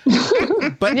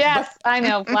 But yes, I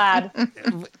know,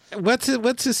 Vlad.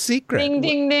 What's his secret? Ding,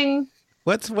 ding, ding.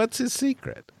 What's his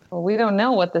secret? Well, we don't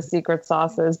know what the secret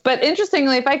sauce is. But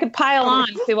interestingly, if I could pile on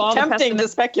to all the tempting to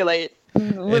speculate.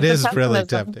 It is really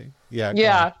tempting. Yeah.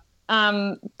 Yeah.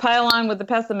 Pile on with the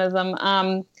pessimism.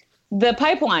 The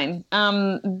pipeline.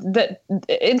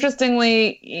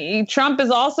 Interestingly, Trump is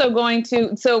also going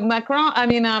to. So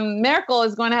Merkel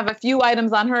is going to have a few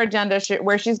items on her agenda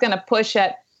where she's going to push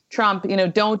at Trump.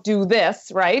 Don't do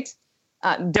this, right?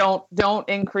 Don't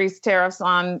increase tariffs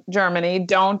on Germany.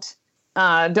 Don't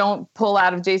pull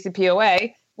out of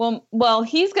JCPOA. Well,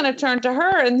 he's going to turn to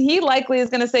her, and he likely is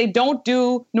going to say, don't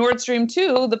do Nord Stream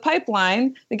 2, the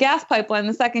pipeline, the gas pipeline,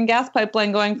 the second gas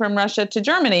pipeline going from Russia to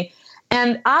Germany.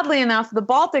 And oddly enough, the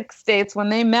Baltic states, when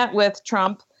they met with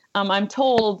Trump, I'm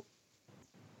told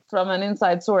from an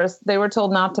inside source, they were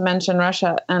told not to mention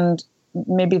Russia, and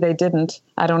maybe they didn't.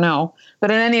 I don't know.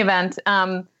 But in any event,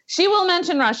 she will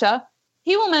mention Russia.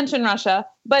 He will mention Russia.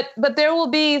 But there will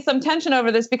be some tension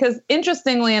over this because,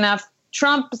 interestingly enough,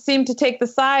 Trump seemed to take the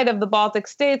side of the Baltic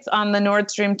states on the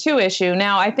Nord Stream 2 issue.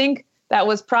 Now, I think that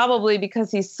was probably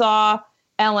because he saw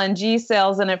LNG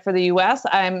sales in it for the U.S.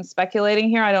 I'm speculating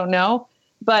here. I don't know.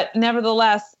 But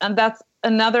nevertheless, and that's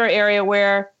another area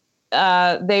where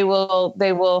they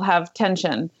will have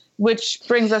tension, which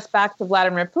brings us back to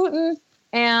Vladimir Putin.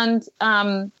 And,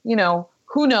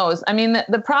 who knows? I mean,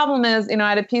 the problem is, I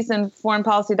had a piece in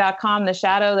foreignpolicy.com, The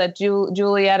Shadow, that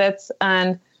Julie edits,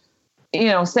 and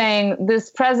saying this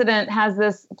president has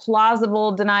this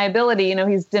plausible deniability.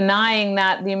 He's denying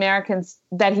that the Americans,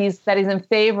 that he's in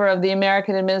favor of the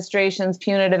American administration's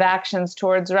punitive actions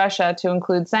towards Russia, to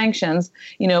include sanctions,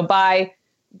 by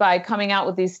coming out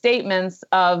with these statements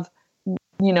of,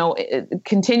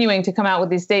 continuing to come out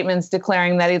with these statements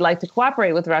declaring that he'd like to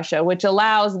cooperate with Russia, which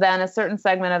allows then a certain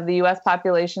segment of the U.S.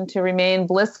 population to remain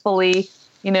blissfully,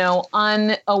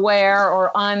 unaware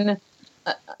or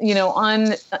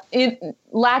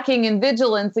lacking in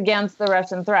vigilance against the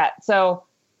Russian threat. So,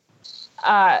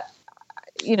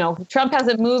 Trump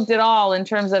hasn't moved at all in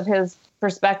terms of his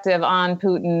perspective on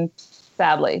Putin,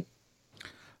 sadly.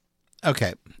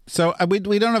 Okay. So we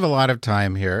don't have a lot of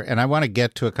time here, and I want to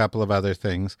get to a couple of other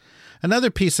things. Another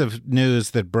piece of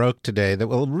news that broke today that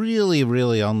will really,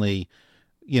 really only,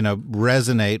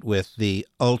 resonate with the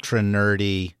ultra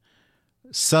nerdy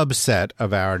subset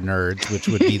of our nerds, which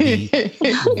would be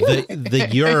the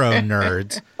Euro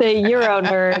nerds. The Euro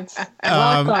nerds.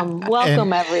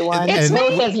 Welcome, everyone. It's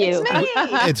both of you.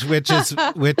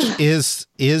 Which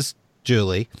is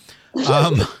Julie.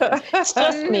 It's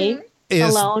just me.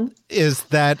 Alone. Is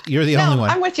that you're the only one?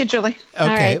 I'm with you, Julie. Okay. All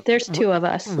right, there's two of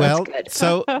us. Well, that's good.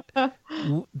 So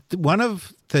one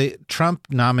of the Trump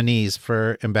nominees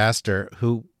for ambassador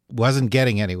who wasn't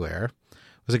getting anywhere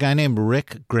was a guy named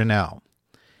Rick Grinnell.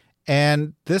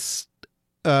 And this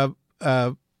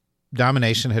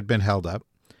nomination had been held up.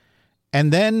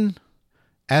 And then,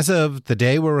 as of the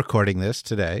day we're recording this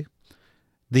today,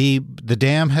 the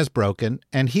dam has broken,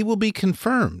 and he will be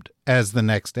confirmed as the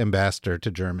next ambassador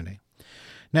to Germany.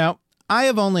 Now, I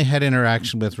have only had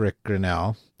interaction with Rick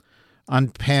Grinnell on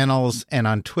panels and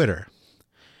on Twitter,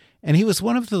 and he was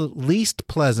one of the least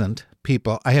pleasant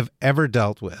people I have ever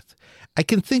dealt with. I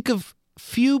can think of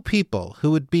few people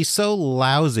who would be so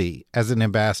lousy as an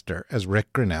ambassador as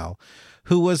Rick Grinnell,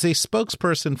 who was a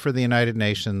spokesperson for the United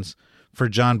Nations for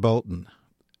John Bolton.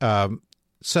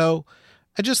 So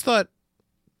I just thought,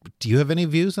 do you have any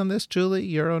views on this, Julie,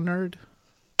 Euro nerd?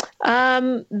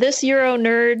 This Euro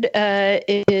nerd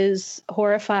is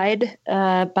horrified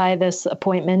by this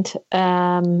appointment.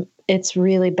 It's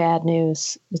really bad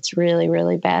news. It's really,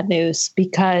 really bad news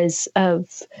because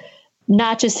of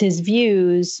not just his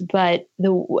views, but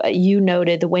you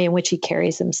noted the way in which he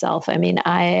carries himself. I mean,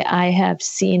 I have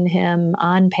seen him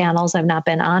on panels. I've not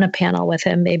been on a panel with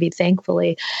him, maybe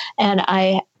thankfully. And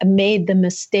I made the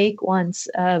mistake once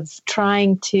of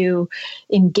trying to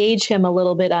engage him a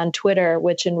little bit on Twitter,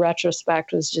 which in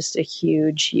retrospect was just a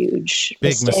huge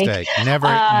big mistake. Never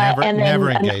and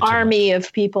engage an him. army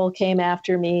of people came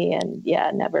after me, and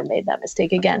never made that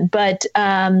mistake again. But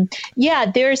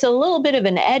there's a little bit of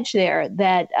an edge there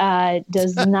that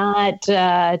does not,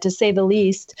 to say the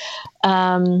least,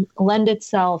 lend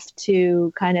itself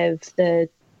to kind of the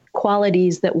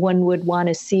qualities that one would want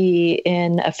to see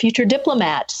in a future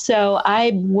diplomat. So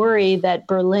I worry that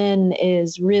Berlin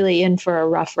is really in for a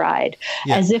rough ride,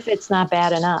 as if it's not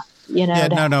bad enough.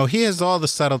 No. He has all the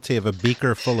subtlety of a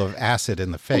beaker full of acid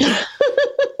in the face.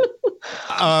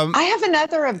 I have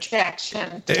another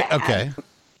objection to that. Okay.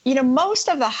 Most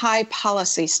of the high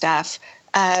policy stuff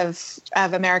of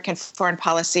American foreign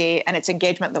policy and its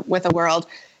engagement with the world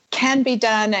can be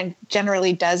done and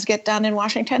generally does get done in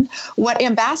Washington. What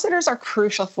ambassadors are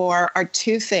crucial for are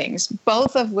two things,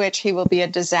 both of which he will be a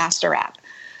disaster at.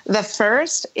 The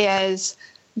first is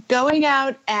going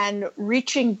out and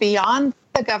reaching beyond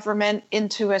the government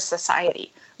into a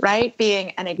society, right?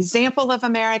 Being an example of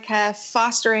America,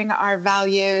 fostering our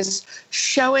values,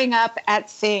 showing up at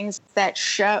things that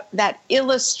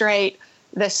illustrate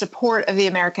the support of the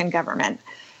American government.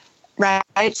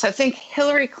 Right. So think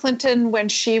Hillary Clinton when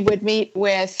she would meet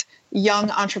with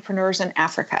young entrepreneurs in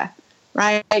Africa,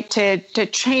 right? To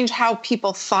change how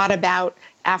people thought about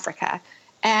Africa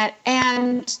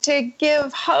and to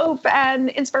give hope and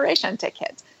inspiration to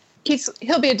kids.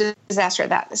 He'll be a disaster at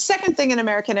that. The second thing an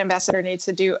American ambassador needs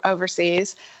to do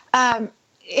overseas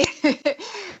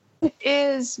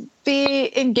is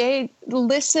be engaged,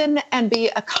 listen, and be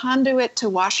a conduit to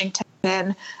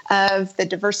Washington of the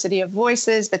diversity of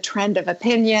voices, the trend of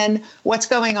opinion, what's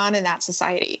going on in that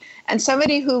society. And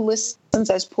somebody who listens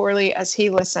as poorly as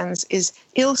he listens is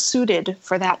ill-suited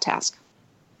for that task.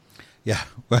 Yeah,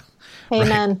 well,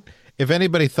 amen. Right. If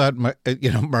anybody thought,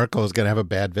 Merkel was going to have a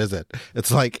bad visit,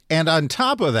 it's like, and on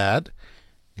top of that,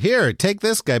 here, take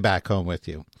this guy back home with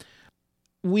you.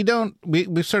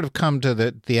 We've sort of come to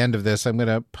the end of this. I'm going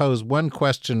to pose one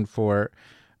question for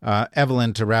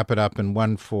Evelyn to wrap it up and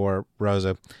one for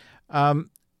Rosa.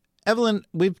 Evelyn,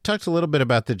 we've talked a little bit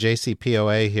about the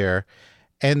JCPOA here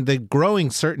and the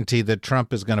growing certainty that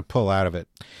Trump is going to pull out of it.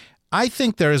 I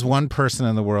think there is one person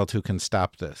in the world who can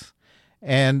stop this.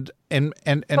 And now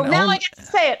I get to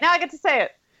say it. Now I get to say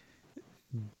it.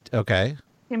 Okay.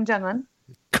 Kim Jong-un.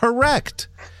 Correct.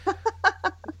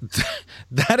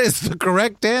 That is the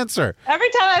correct answer. Every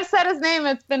time I've said his name,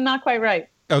 it's been not quite right.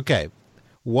 Okay.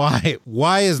 Why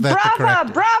is that the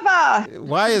correct? Brava!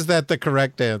 Why is that the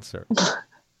correct answer?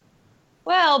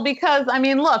 Well, because,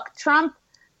 look, Trump,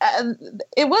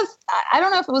 it was, I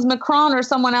don't know if it was Macron or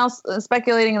someone else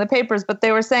speculating in the papers, but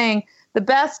they were saying the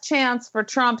best chance for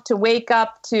Trump to wake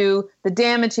up to the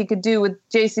damage he could do with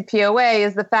JCPOA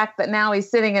is the fact that now he's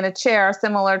sitting in a chair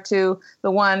similar to the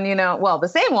one,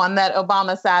 the same one that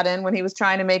Obama sat in when he was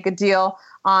trying to make a deal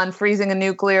on freezing a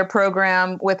nuclear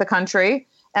program with a country.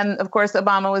 And of course,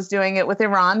 Obama was doing it with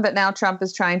Iran, but now Trump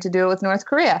is trying to do it with North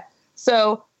Korea.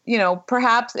 So,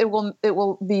 perhaps it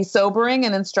will be sobering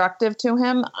and instructive to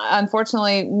him.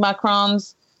 Unfortunately,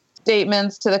 Macron's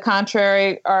statements to the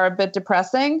contrary are a bit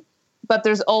depressing. But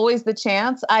there's always the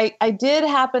chance. I did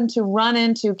happen to run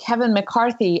into Kevin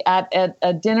McCarthy at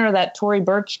a dinner that Tory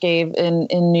Burch gave in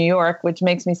New York, which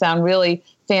makes me sound really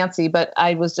fancy, but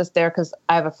I was just there because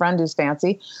I have a friend who's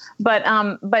fancy. But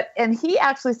he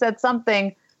actually said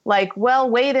something like, well,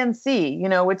 wait and see,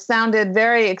 which sounded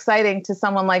very exciting to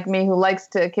someone like me who likes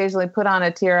to occasionally put on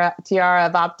a tiara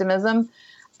of optimism.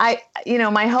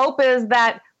 My hope is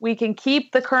that we can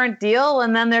keep the current deal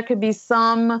and then there could be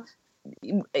some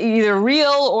either real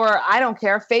or, I don't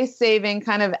care, face-saving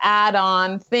kind of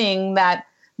add-on thing that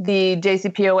the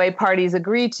JCPOA parties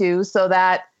agree to so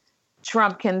that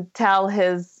Trump can tell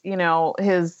his little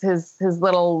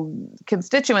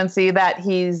constituency that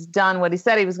he's done what he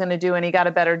said he was going to do and he got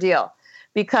a better deal.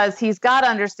 Because he's got to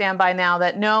understand by now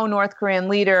that no North Korean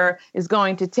leader is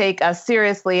going to take us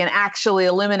seriously and actually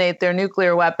eliminate their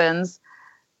nuclear weapons.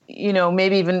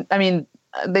 Maybe even,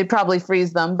 they'd probably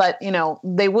freeze them, but,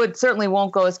 they certainly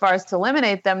won't go as far as to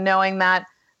eliminate them, knowing that,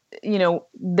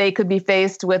 they could be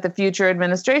faced with a future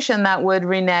administration that would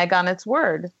renege on its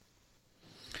word.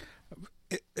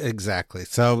 Exactly.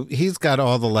 So he's got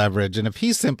all the leverage. And if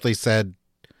he simply said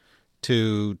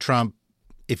to Trump,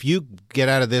 if you get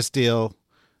out of this deal,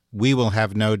 we will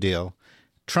have no deal,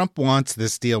 Trump wants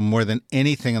this deal more than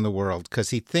anything in the world because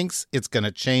he thinks it's going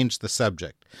to change the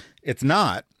subject. It's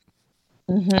not,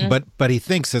 but he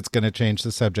thinks it's going to change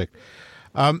the subject.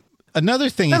 Another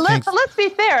thing let's be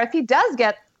fair. If he does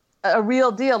get a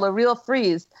real deal, a real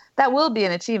freeze, that will be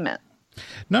an achievement.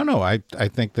 No, I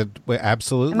think that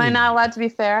absolutely. Am I not allowed to be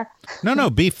fair? No,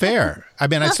 be fair. I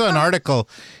mean, I saw an article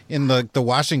in the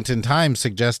Washington Times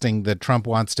suggesting that Trump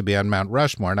wants to be on Mount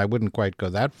Rushmore, and I wouldn't quite go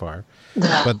that far.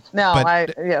 Yes.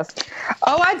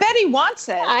 Oh, I bet he wants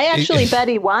it. I actually bet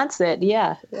he wants it.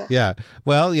 Yeah. Yeah.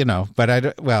 Well, but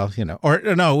it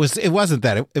wasn't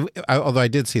that. Although I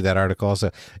did see that article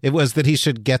also. It was that he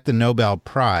should get the Nobel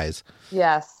Prize.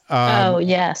 Yes.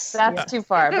 Yes. That's too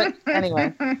far. But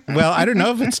anyway. Well, I don't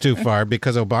know if it's too far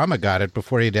because Obama got it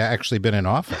before he'd actually been in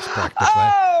office, practically.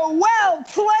 Oh, well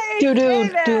played,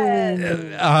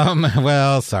 David.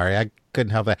 Well, sorry, I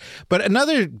couldn't help that. But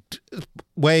another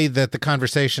way that the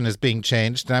conversation is being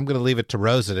changed, and I'm going to leave it to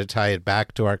Rosa to tie it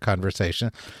back to our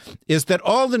conversation, is that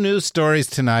all the news stories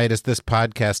tonight as this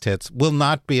podcast hits will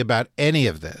not be about any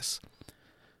of this.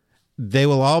 They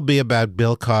will all be about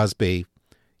Bill Cosby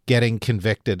getting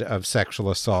convicted of sexual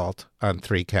assault on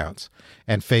 3 counts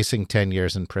and facing 10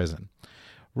 years in prison.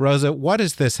 Rosa, what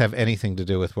does this have anything to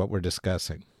do with what we're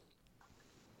discussing?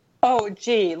 Oh,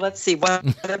 gee, let's see. What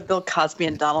do Bill Cosby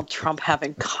and Donald Trump have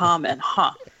in common,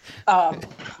 huh? Well,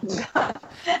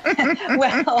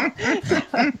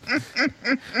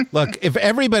 look, if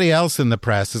everybody else in the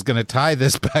press is going to tie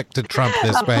this back to Trump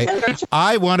this way,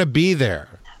 I want to be there.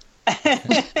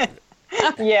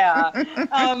 Yeah.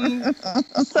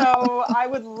 So I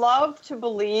would love to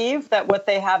believe that what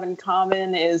they have in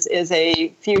common is a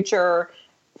future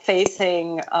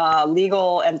facing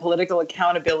legal and political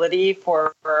accountability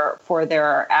for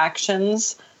their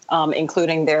actions,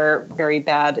 including their very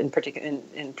bad, in particular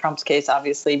in Trump's case,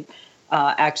 obviously,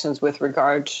 actions with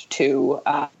regard to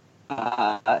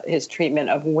his treatment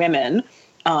of women.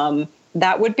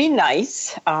 That would be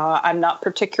nice. I'm not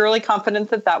particularly confident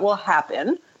that will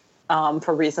happen.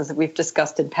 For reasons that we've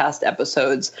discussed in past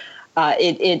episodes,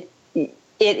 it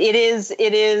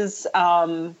is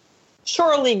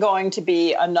surely going to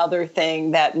be another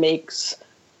thing that makes,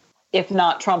 if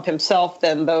not Trump himself,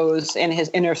 then those in his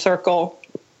inner circle,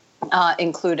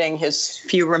 including his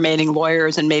few remaining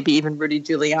lawyers and maybe even Rudy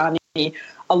Giuliani,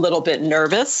 a little bit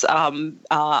nervous.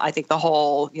 I think the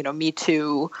whole,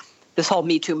 this whole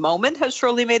Me Too moment has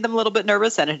surely made them a little bit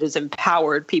nervous, and it has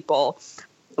empowered people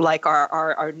like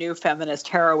our new feminist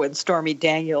heroine, Stormy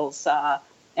Daniels,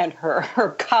 and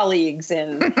her colleagues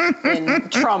in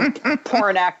Trump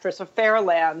porn actress of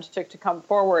Fairland to come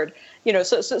forward.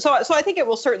 So I think it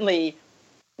will certainly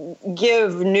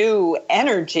give new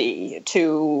energy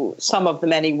to some of the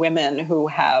many women who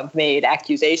have made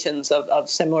accusations of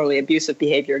similarly abusive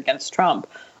behavior against Trump,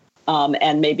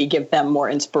 and maybe give them more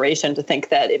inspiration to think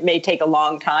that it may take a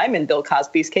long time. In Bill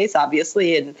Cosby's case,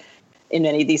 obviously, and in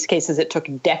many of these cases, it took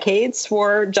decades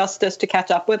for justice to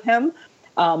catch up with him.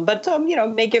 But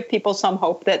may give people some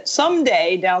hope that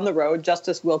someday down the road,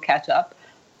 justice will catch up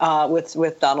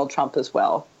with Donald Trump as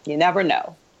well. You never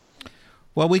know.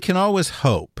 Well, we can always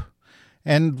hope.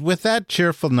 And with that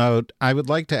cheerful note, I would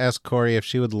like to ask Corey if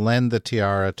she would lend the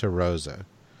tiara to Rosa.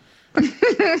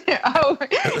 Oh,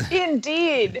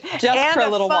 indeed. Just for a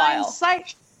little while.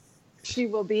 Sight she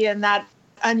will be in that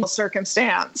unusual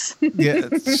circumstance. Yeah,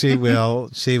 she will.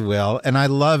 She will. And I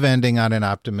love ending on an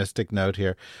optimistic note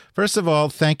here. First of all,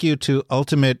 thank you to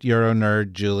Ultimate Euro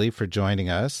Nerd Julie for joining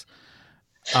us.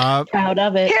 Proud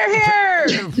of it. Hear,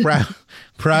 hear.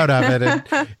 Proud of it.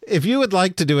 And if you would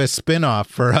like to do a spin-off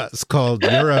for us called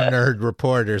Euro Nerd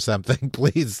Report or something,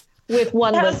 please. With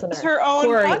one listener. That's her own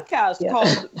podcast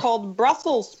called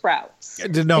Brussels Sprouts.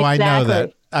 No,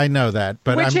 Exactly. I know that.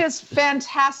 But Which is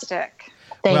fantastic.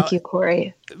 Thank you,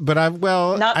 Corey. But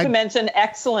Not to mention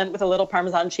excellent with a little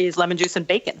Parmesan cheese, lemon juice, and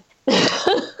bacon.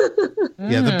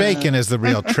 Yeah, the bacon is the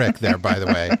real trick there, by the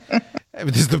way.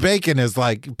 Because the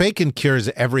bacon cures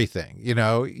everything.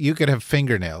 You could have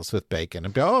fingernails with bacon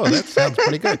and be, oh, that sounds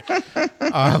pretty good.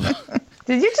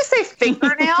 Did you just say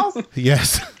fingernails?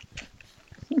 Yes.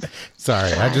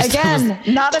 Sorry,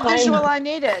 not a visual I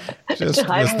needed. Just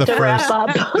was the first.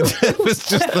 It was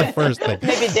just the first thing.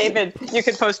 Maybe David, you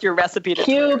could post your recipe to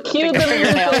cue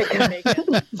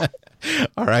the music.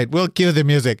 All right, we'll cue the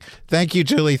music. Thank you,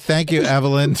 Julie. Thank you,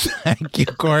 Evelyn. Thank you,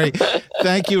 Corey.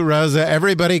 Thank you, Rosa.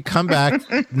 Everybody, come back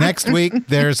next week.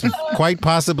 There's quite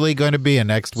possibly going to be a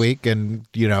next week, and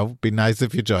be nice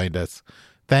if you joined us.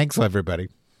 Thanks, everybody.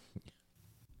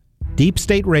 Deep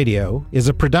State Radio is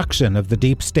a production of the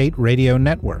Deep State Radio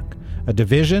Network, a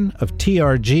division of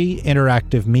TRG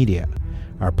Interactive Media.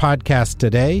 Our podcast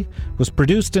today was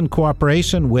produced in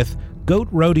cooperation with Goat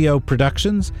Rodeo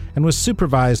Productions and was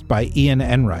supervised by Ian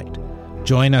Enright.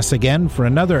 Join us again for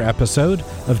another episode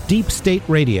of Deep State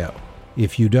Radio.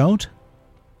 If you don't,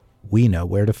 we know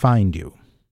where to find you.